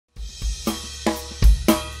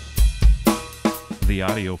The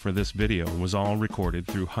audio for this video was all recorded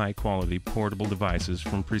through high-quality portable devices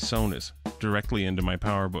from Presonus, directly into my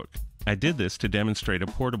PowerBook. I did this to demonstrate a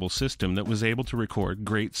portable system that was able to record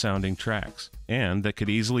great-sounding tracks, and that could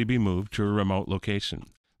easily be moved to a remote location.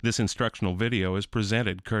 This instructional video is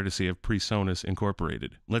presented courtesy of Presonus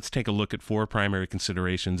Incorporated. Let's take a look at 4 primary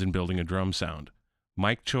considerations in building a drum sound: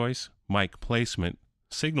 mic choice, mic placement,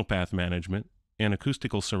 signal path management, and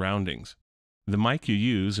acoustical surroundings. The mic you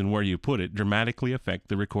use and where you put it dramatically affect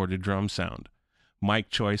the recorded drum sound.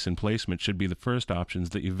 Mic choice and placement should be the first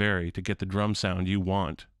options that you vary to get the drum sound you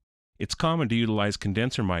want. It's common to utilize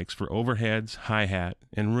condenser mics for overheads, hi-hat,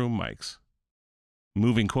 and room mics.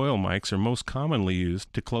 Moving coil mics are most commonly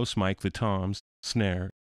used to close mic the toms,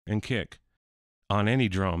 snare, and kick. On any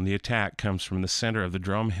drum, the attack comes from the center of the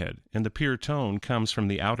drum head, and the pure tone comes from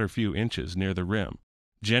the outer few inches near the rim.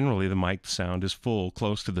 Generally, the mic sound is full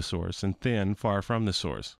close to the source and thin far from the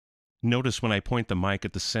source. Notice when I point the mic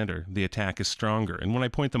at the center, the attack is stronger, and when I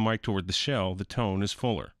point the mic toward the shell, the tone is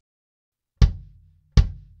fuller.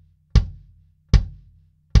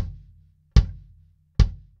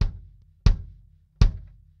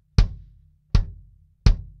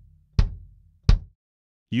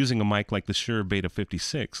 Using a mic like the Shure Beta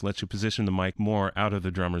 56 lets you position the mic more out of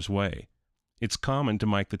the drummer's way. It's common to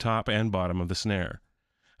mic the top and bottom of the snare.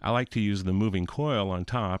 I like to use the moving coil on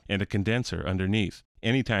top and a condenser underneath.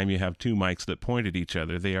 Anytime you have 2 mics that point at each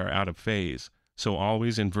other, they are out of phase, so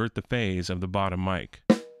always invert the phase of the bottom mic.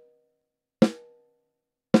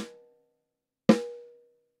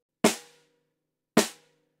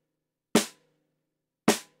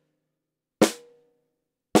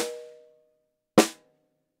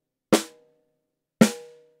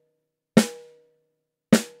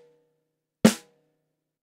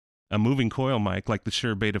 A moving coil mic like the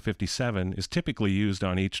Shure Beta 57 is typically used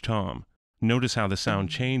on each tom. Notice how the sound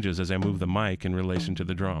changes as I move the mic in relation to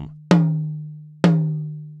the drum.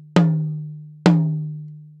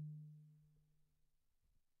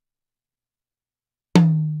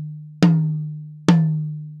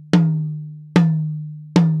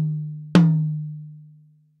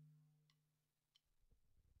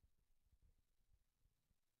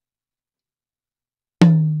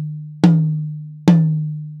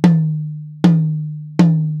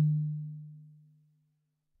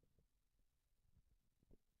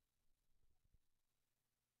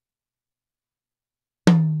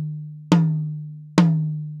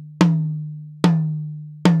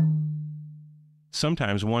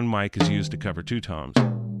 Sometimes one mic is used to cover 2 toms.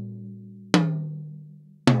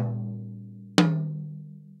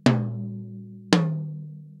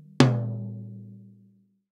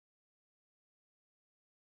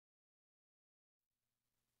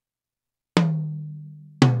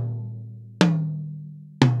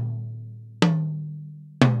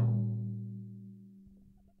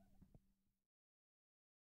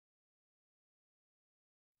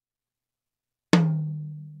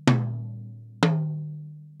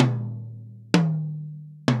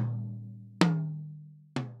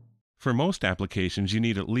 For most applications, you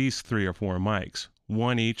need at least 3 or 4 mics,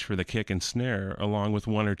 1 each for the kick and snare, along with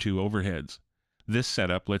 1 or 2 overheads. This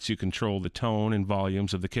setup lets you control the tone and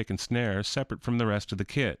volumes of the kick and snare separate from the rest of the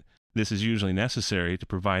kit. This is usually necessary to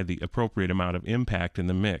provide the appropriate amount of impact in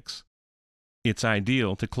the mix. It's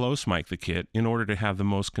ideal to close mic the kit in order to have the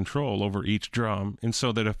most control over each drum, and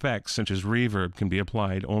so that effects such as reverb can be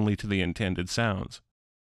applied only to the intended sounds.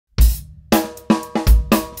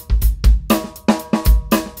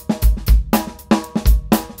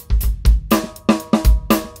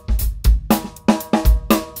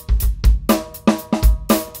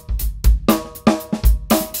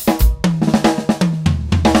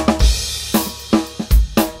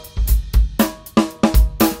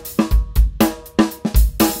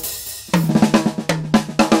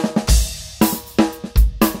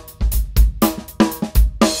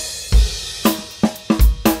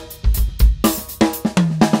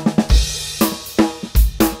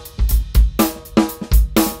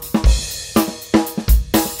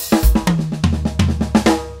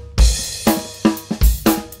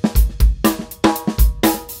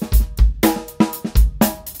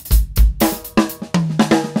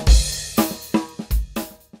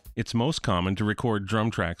 It's most common to record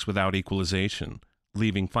drum tracks without equalization,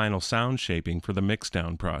 leaving final sound shaping for the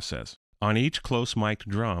mixdown process. On each close mic'd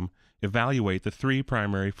drum, evaluate the 3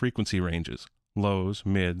 primary frequency ranges: lows,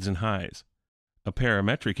 mids, and highs. A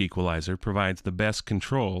parametric equalizer provides the best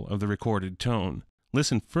control of the recorded tone.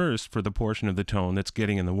 Listen first for the portion of the tone that's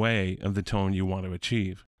getting in the way of the tone you want to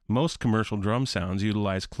achieve. Most commercial drum sounds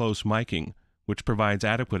utilize close miking, which provides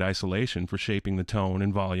adequate isolation for shaping the tone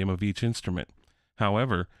and volume of each instrument.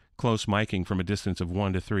 However, Close miking from a distance of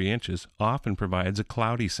 1 to 3 inches often provides a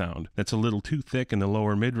cloudy sound that's a little too thick in the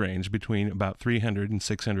lower mid-range between about 300 and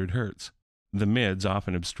 600 Hz. The mids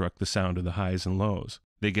often obstruct the sound of the highs and lows.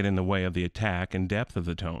 They get in the way of the attack and depth of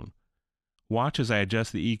the tone. Watch as I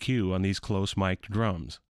adjust the EQ on these close mic'd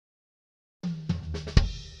drums.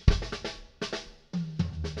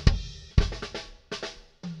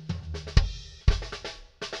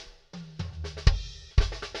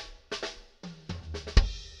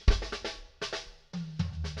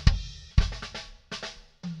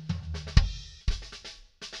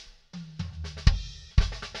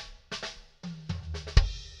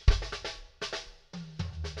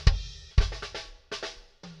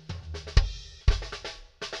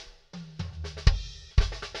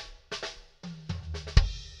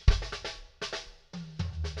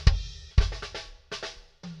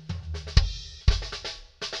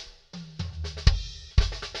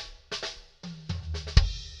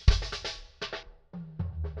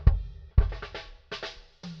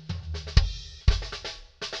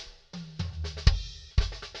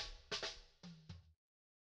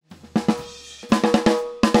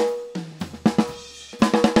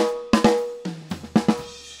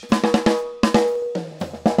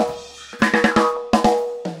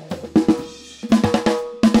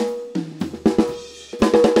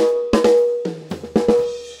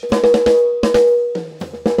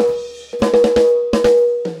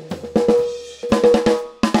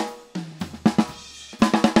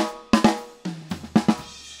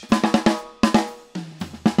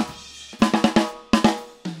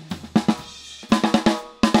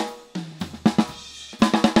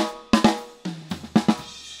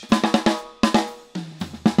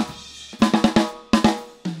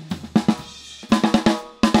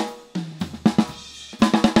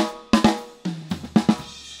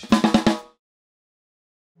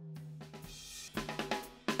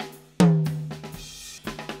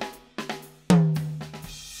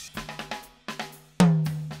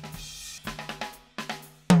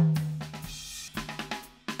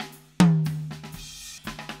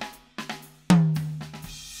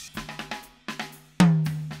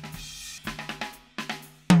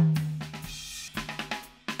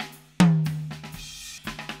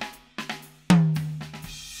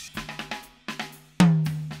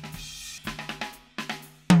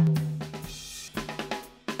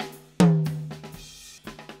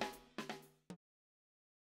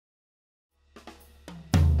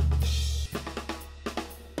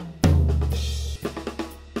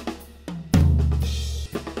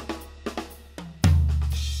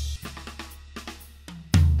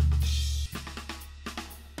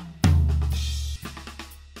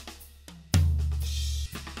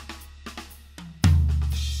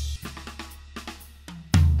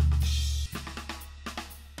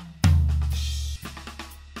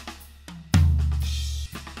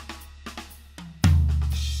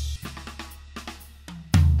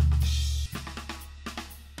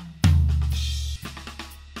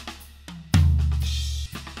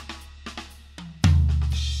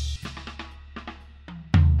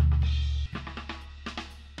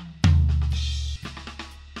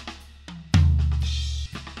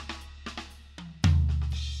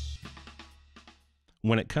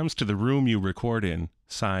 When it comes to the room you record in,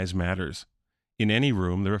 size matters. In any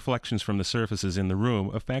room, the reflections from the surfaces in the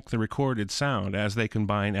room affect the recorded sound as they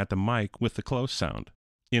combine at the mic with the close sound.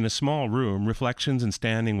 In a small room, reflections and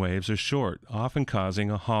standing waves are short, often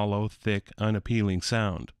causing a hollow, thick, unappealing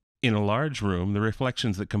sound. In a large room, the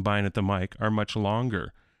reflections that combine at the mic are much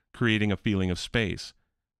longer, creating a feeling of space.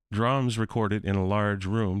 Drums recorded in a large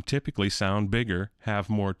room typically sound bigger, have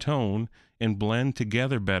more tone, and blend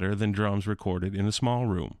together better than drums recorded in a small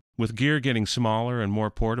room. With gear getting smaller and more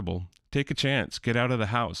portable, take a chance, get out of the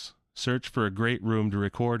house, search for a great room to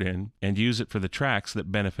record in, and use it for the tracks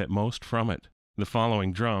that benefit most from it. The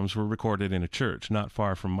following drums were recorded in a church not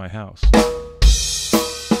far from my house.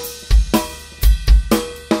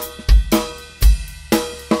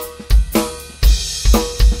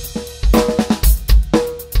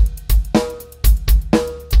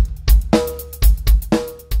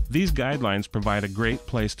 These guidelines provide a great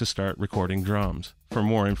place to start recording drums. For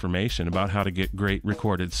more information about how to get great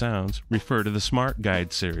recorded sounds, refer to the Smart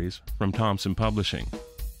Guide series from Thompson Publishing.